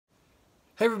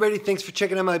Hey everybody, thanks for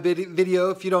checking out my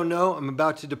video. If you don't know, I'm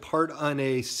about to depart on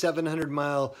a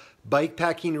 700-mile bike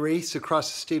packing race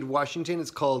across the state of Washington.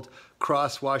 It's called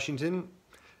Cross Washington,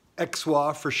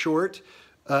 XWA for short.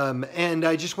 And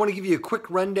I just want to give you a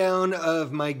quick rundown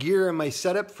of my gear and my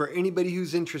setup for anybody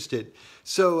who's interested.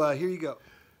 So here you go.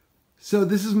 So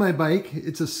this is my bike.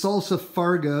 It's a Salsa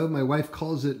Fargo. My wife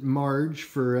calls it Marge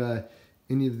for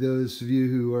any of those of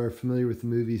you who are familiar with the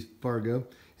movie Fargo.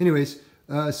 Anyways,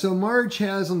 so Marge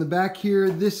has on the back here,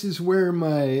 this is where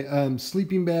my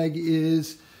sleeping bag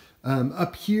is.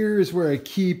 Up here is where I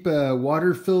keep a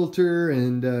water filter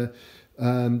and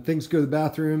things go to the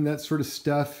bathroom, that sort of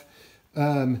stuff.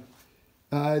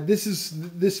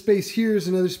 This space here is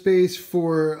another space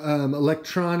for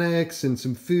electronics and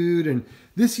some food. And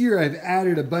this year I've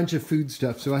added a bunch of food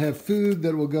stuff. So I have food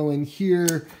that will go in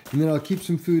here, and then I'll keep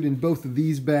some food in both of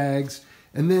these bags.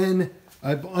 And then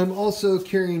I'm also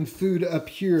carrying food up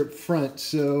here up front.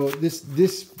 So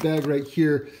this bag right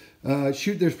here,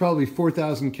 there's probably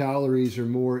 4,000 calories or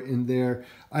more in there.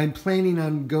 I'm planning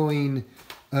on going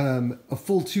a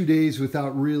full 2 days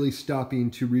without really stopping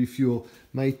to refuel.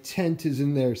 My tent is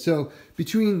in there. So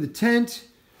between the tent,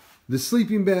 the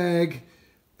sleeping bag,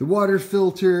 the water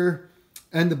filter,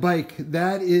 and the bike,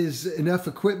 that is enough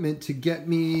equipment to get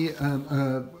me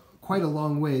quite a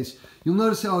long ways. You'll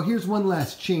notice, here's one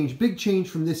last change, big change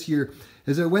from this year,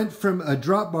 as I went from a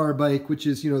drop bar bike, which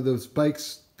is, those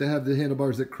bikes that have the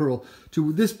handlebars that curl,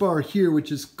 to this bar here,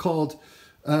 which is called,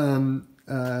 well,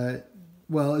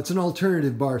 it's an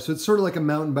alternative bar. So it's sort of like a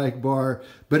mountain bike bar,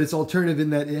 but it's alternative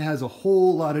in that it has a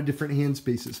whole lot of different hand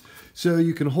spaces. So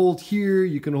you can hold here,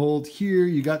 you can hold here,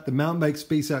 you got the mountain bike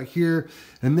space out here,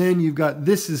 and then you've got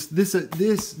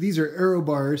these are aero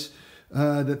bars.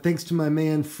 That thanks to my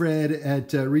man Fred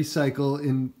at Recycle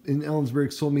in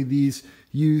Ellensburg sold me these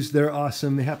used. They're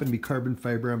awesome. They happen to be carbon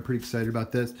fiber. I'm pretty excited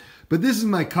about this. But this is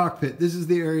my cockpit. This is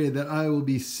the area that I will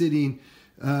be sitting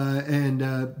and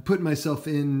putting myself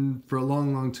in for a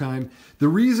long, long time. The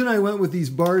reason I went with these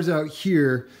bars out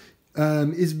here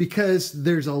is because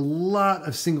there's a lot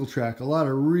of single track, a lot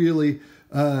of really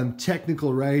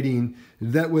technical riding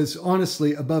that was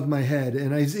honestly above my head,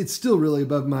 and it's still really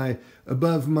above my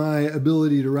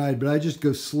ability to ride, but I just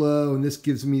go slow, and this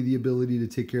gives me the ability to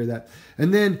take care of that.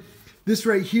 And then this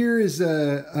right here is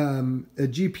a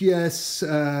GPS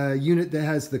unit that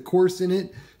has the course in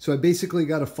it, so I basically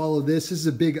got to follow this. This is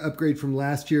a big upgrade from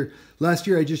last year. Last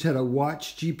year I just had a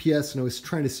watch GPS and I was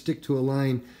trying to stick to a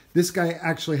line. This guy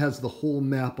actually has the whole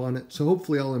map on it, so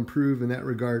hopefully I'll improve in that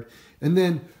regard. And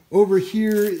then over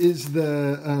here is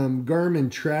the Garmin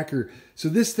tracker. So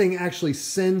this thing actually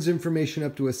sends information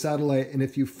up to a satellite, and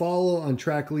if you follow on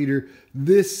Track Leader,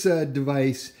 this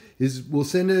device will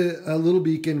send a little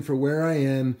beacon for where I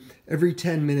am every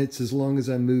 10 minutes as long as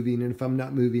I'm moving, and if I'm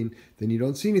not moving, then you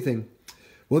don't see anything.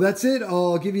 Well, that's it.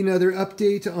 I'll give you another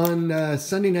update on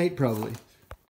Sunday night probably.